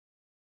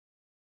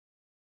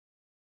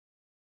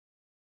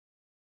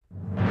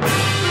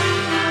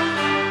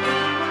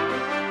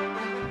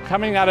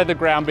coming out of the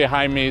ground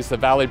behind me is the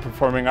Valley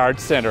Performing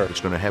Arts Center.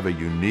 It's going to have a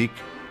unique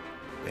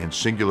and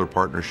singular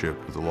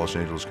partnership with the Los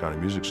Angeles County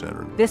Music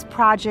Center. This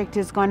project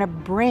is going to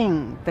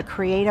bring the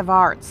creative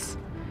arts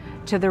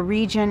to the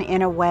region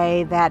in a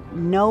way that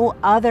no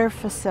other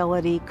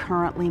facility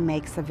currently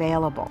makes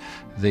available.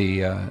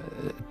 The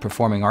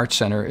Performing Arts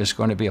Center is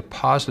going to be a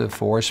positive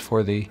force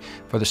for the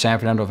San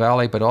Fernando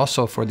Valley, but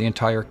also for the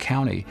entire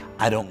county.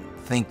 I don't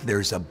think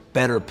there's a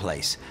better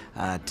place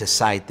to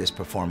site this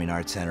Performing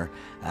Arts Center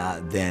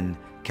than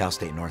Cal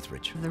State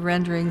Northridge. The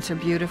renderings are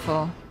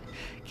beautiful.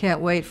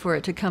 Can't wait for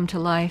it to come to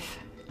life.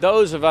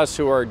 Those of us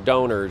who are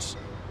donors,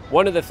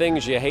 one of the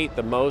things you hate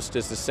the most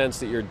is the sense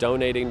that you're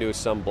donating to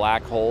some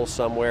black hole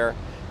somewhere.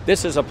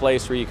 This is a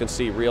place where you can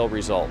see real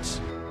results.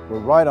 We're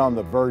right on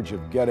the verge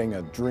of getting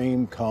a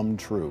dream come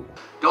true.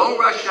 Don't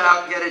rush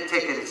out and get a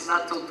ticket. It's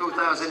not till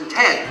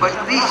 2010, but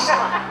at least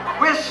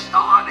we're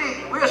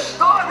starting. We're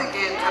starting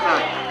again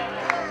tonight.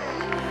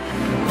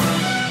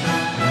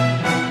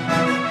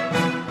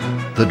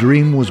 The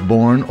dream was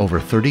born over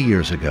 30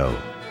 years ago.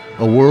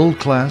 A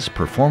world-class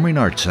performing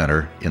arts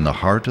center in the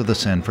heart of the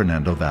San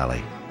Fernando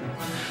Valley.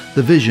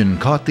 The vision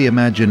caught the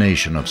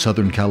imagination of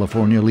Southern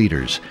California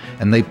leaders,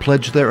 and they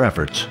pledged their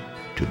efforts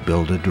to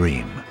build a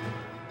dream.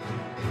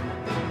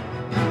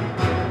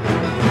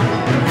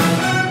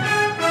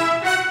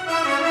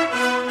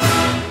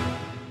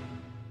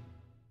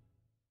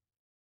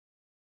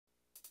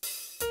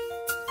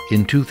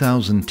 In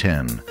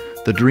 2010,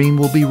 the dream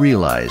will be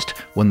realized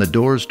when the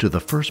doors to the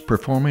first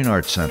Performing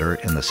Arts Center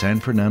in the San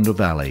Fernando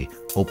Valley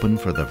open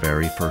for the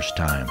very first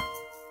time.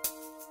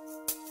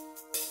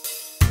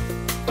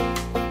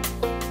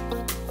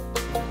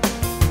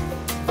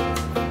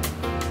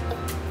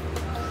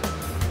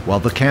 While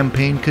the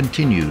campaign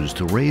continues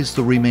to raise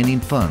the remaining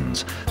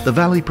funds, the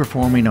Valley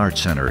Performing Arts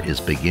Center is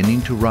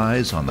beginning to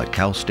rise on the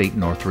Cal State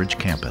Northridge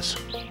campus.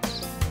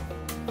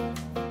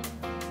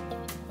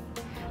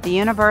 The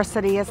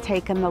university has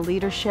taken the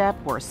leadership.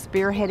 We're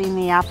spearheading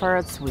the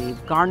efforts.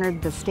 We've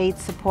garnered the state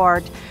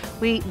support.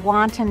 We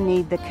want and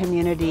need the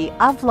community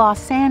of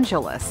Los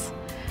Angeles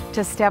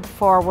to step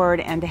forward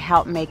and to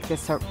help make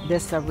this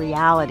a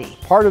reality.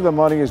 Part of the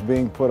money is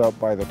being put up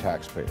by the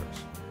taxpayers,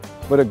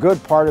 but a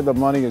good part of the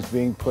money is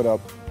being put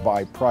up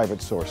by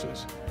private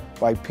sources,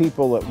 by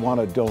people that want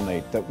to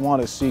donate, that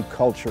want to see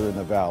culture in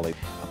the valley.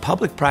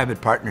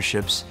 Public-private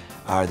partnerships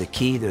are the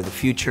key, they're the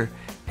future,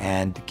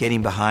 and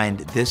getting behind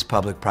this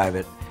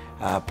public-private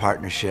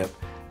partnership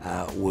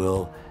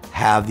will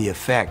have the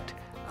effect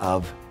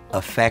of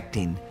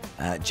affecting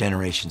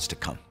generations to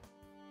come.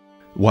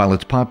 While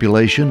its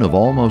population of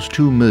almost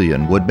 2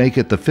 million would make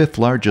it the 5th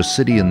largest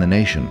city in the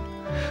nation,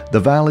 the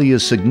Valley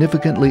is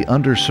significantly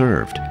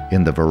underserved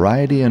in the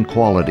variety and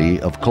quality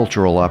of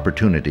cultural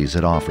opportunities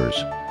it offers.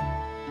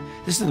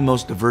 This is the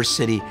most diverse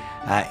city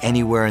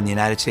anywhere in the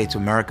United States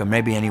of America,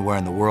 maybe anywhere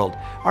in the world.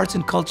 Arts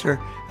and culture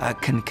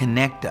can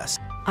connect us.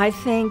 I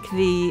think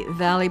the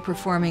Valley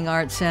Performing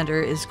Arts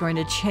Center is going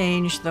to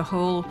change the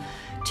whole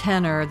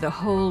tenor, the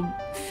whole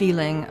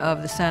feeling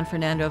of the San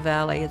Fernando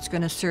Valley. It's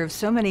going to serve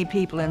so many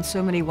people in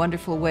so many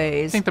wonderful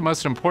ways. I think the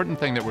most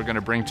important thing that we're going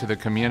to bring to the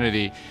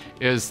community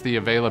is the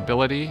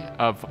availability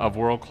of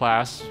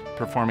world-class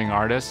performing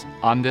artists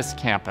on this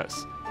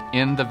campus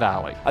in the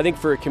Valley. I think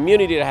for a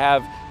community to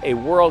have a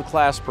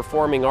world-class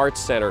performing arts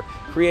center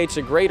creates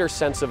a greater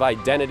sense of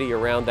identity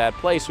around that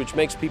place, which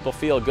makes people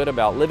feel good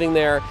about living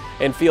there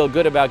and feel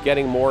good about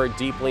getting more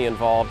deeply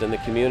involved in the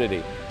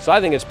community. So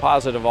I think it's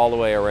positive all the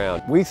way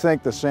around. We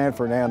think the San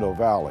Fernando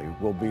Valley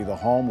will be the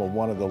home of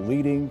one of the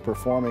leading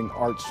performing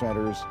arts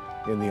centers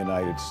in the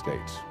United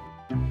States.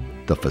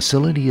 The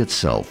facility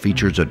itself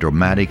features a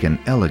dramatic and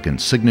elegant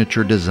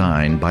signature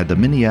design by the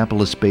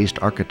Minneapolis-based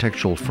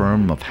architectural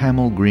firm of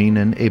Hamill, Green &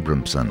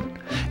 Abramson,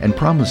 and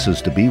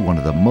promises to be one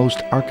of the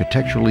most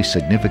architecturally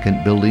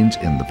significant buildings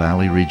in the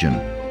Valley region.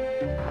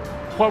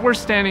 What we're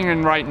standing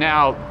in right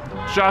now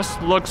just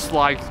looks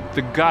like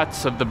the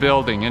guts of the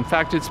building. In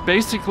fact, it's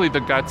basically the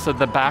guts of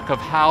the back of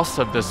house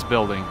of this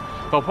building.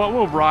 But what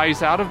will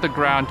rise out of the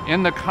ground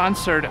in the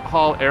concert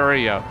hall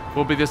area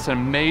will be this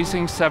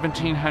amazing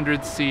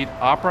 1,700-seat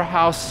opera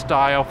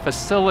house-style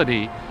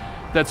facility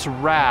that's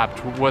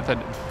wrapped with a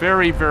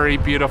very, very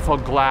beautiful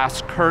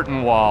glass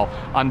curtain wall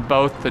on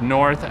both the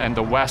north and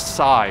the west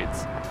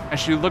sides.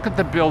 As you look at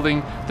the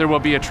building, there will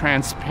be a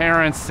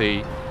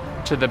transparency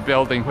to the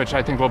building, which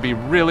I think will be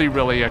really,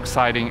 really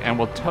exciting and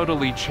will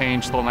totally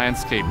change the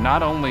landscape,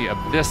 not only of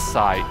this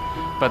site,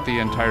 but the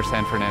entire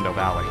San Fernando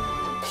Valley.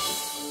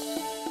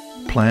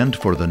 Planned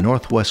for the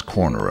northwest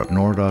corner of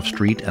Nordhoff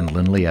Street and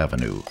Lindley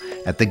Avenue,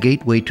 at the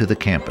gateway to the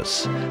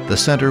campus, the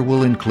center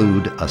will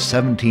include a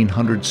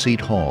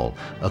 1,700-seat hall,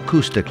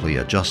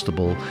 acoustically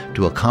adjustable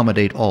to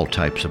accommodate all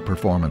types of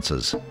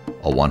performances,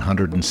 a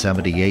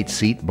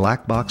 178-seat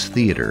black box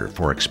theater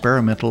for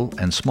experimental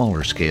and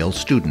smaller-scale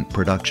student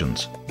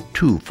productions,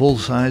 2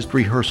 full-sized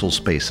rehearsal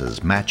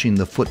spaces matching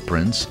the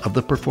footprints of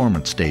the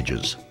performance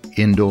stages,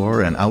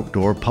 indoor and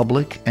outdoor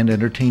public and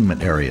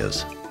entertainment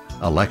areas,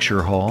 a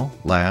lecture hall,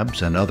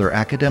 labs, and other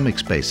academic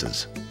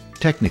spaces,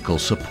 technical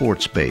support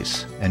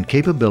space, and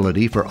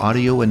capability for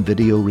audio and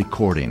video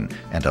recording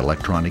and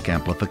electronic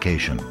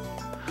amplification.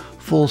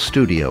 Full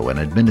studio and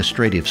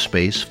administrative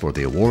space for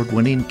the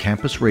award-winning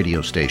campus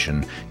radio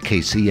station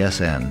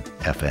KCSN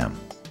FM.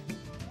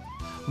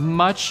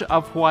 Much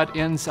of what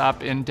ends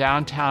up in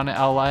downtown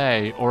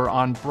LA or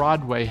on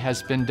Broadway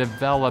has been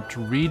developed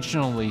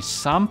regionally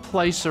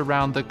someplace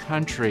around the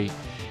country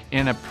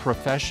in a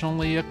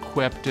professionally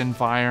equipped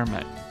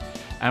environment.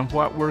 And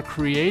what we're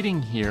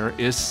creating here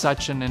is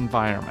such an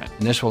environment.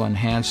 And this will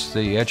enhance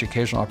the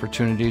educational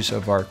opportunities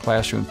of our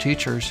classroom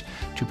teachers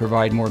to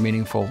provide more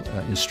meaningful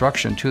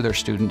instruction to their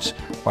students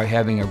by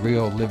having a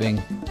real, living,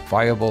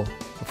 viable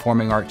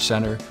performing arts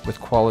center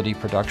with quality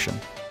production.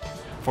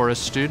 For a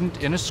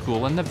student in a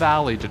school in the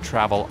Valley to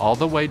travel all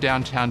the way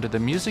downtown to the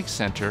music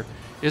center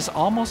is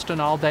almost an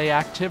all-day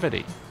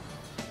activity.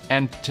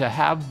 And to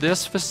have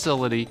this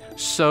facility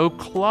so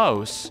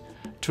close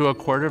to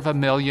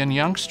 250,000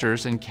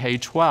 youngsters in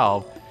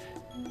K-12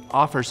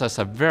 offers us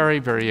a very,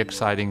 very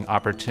exciting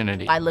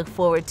opportunity. I look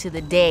forward to the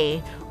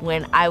day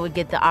when I would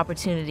get the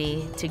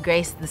opportunity to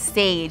grace the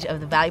stage of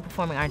the Valley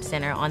Performing Arts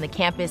Center on the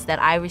campus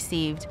that I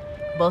received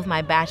both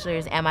my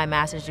bachelor's and my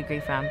master's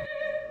degree from.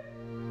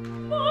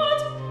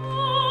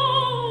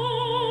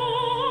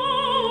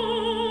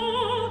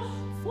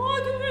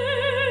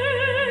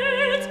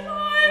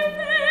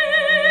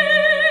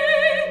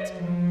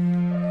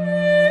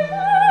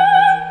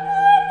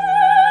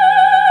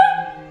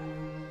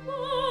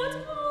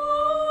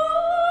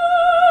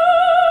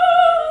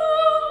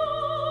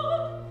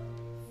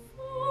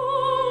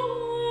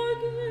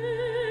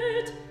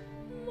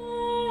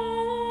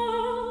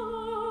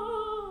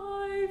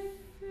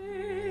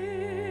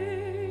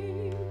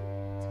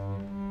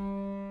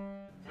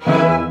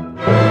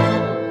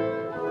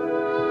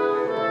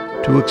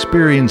 To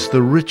experience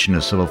the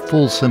richness of a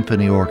full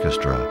symphony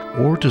orchestra,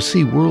 or to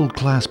see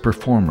world-class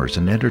performers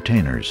and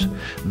entertainers,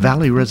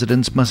 Valley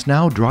residents must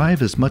now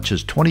drive as much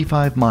as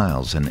 25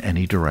 miles in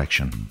any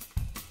direction.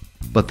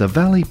 But the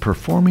Valley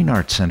Performing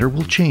Arts Center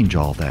will change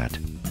all that,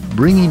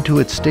 bringing to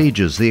its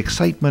stages the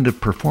excitement of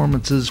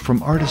performances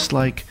from artists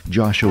like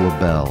Joshua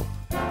Bell,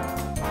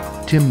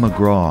 Tim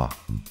McGraw,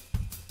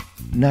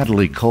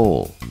 Natalie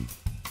Cole,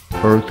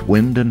 Earth,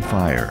 Wind and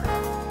Fire,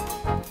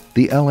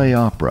 the LA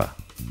Opera,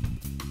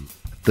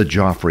 the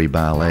Joffrey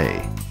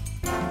Ballet,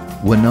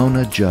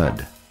 Winona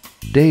Judd,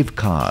 Dave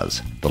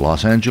Koz, the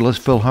Los Angeles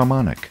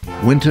Philharmonic,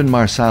 Wynton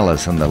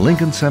Marsalis and the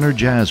Lincoln Center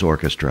Jazz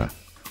Orchestra,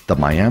 the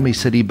Miami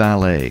City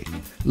Ballet,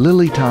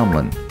 Lily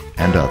Tomlin,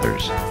 and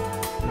others.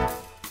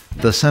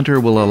 The center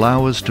will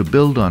allow us to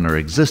build on our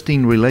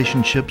existing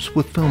relationships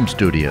with film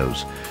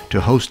studios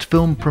to host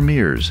film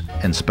premieres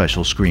and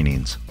special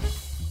screenings.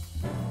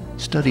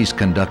 Studies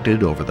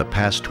conducted over the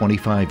past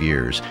 25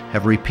 years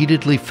have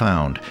repeatedly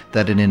found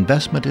that an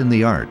investment in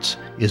the arts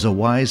is a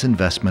wise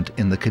investment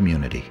in the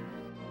community.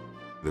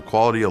 The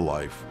quality of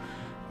life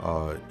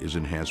is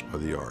enhanced by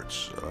the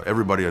arts.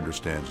 Everybody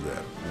understands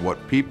that.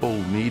 What people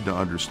need to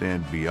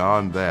understand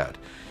beyond that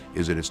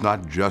is that it's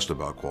not just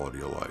about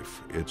quality of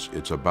life.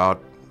 It's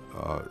about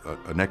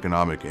an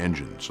economic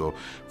engine. So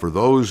for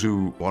those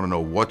who want to know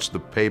what's the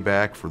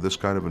payback for this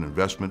kind of an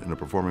investment in a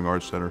performing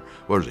arts center,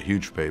 well, there's a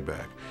huge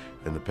payback.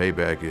 And the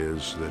payback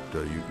is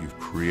that you've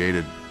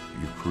created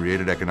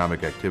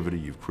economic activity,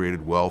 you've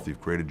created wealth,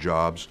 you've created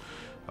jobs,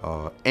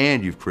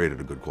 and you've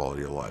created a good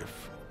quality of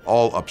life.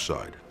 All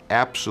upside,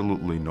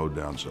 absolutely no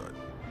downside.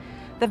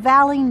 The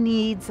Valley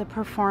needs a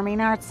performing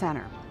arts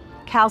center.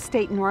 Cal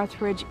State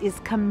Northridge is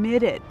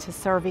committed to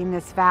serving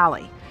this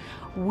valley.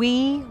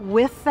 We,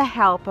 with the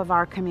help of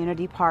our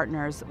community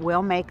partners,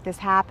 will make this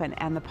happen,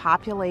 and the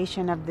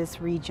population of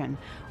this region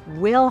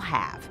will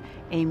have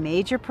a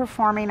major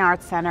performing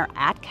arts center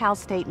at Cal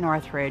State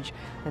Northridge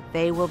that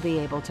they will be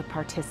able to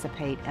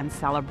participate and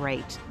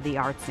celebrate the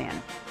arts in.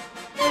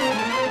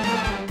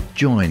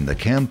 Join the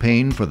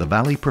campaign for the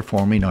Valley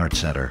Performing Arts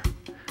Center.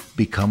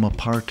 Become a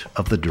part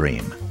of the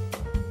dream.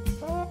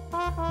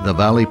 The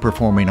Valley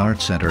Performing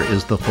Arts Center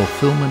is the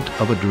fulfillment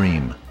of a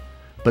dream.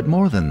 But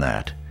more than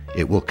that,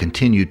 it will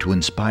continue to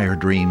inspire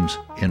dreams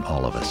in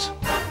all of us.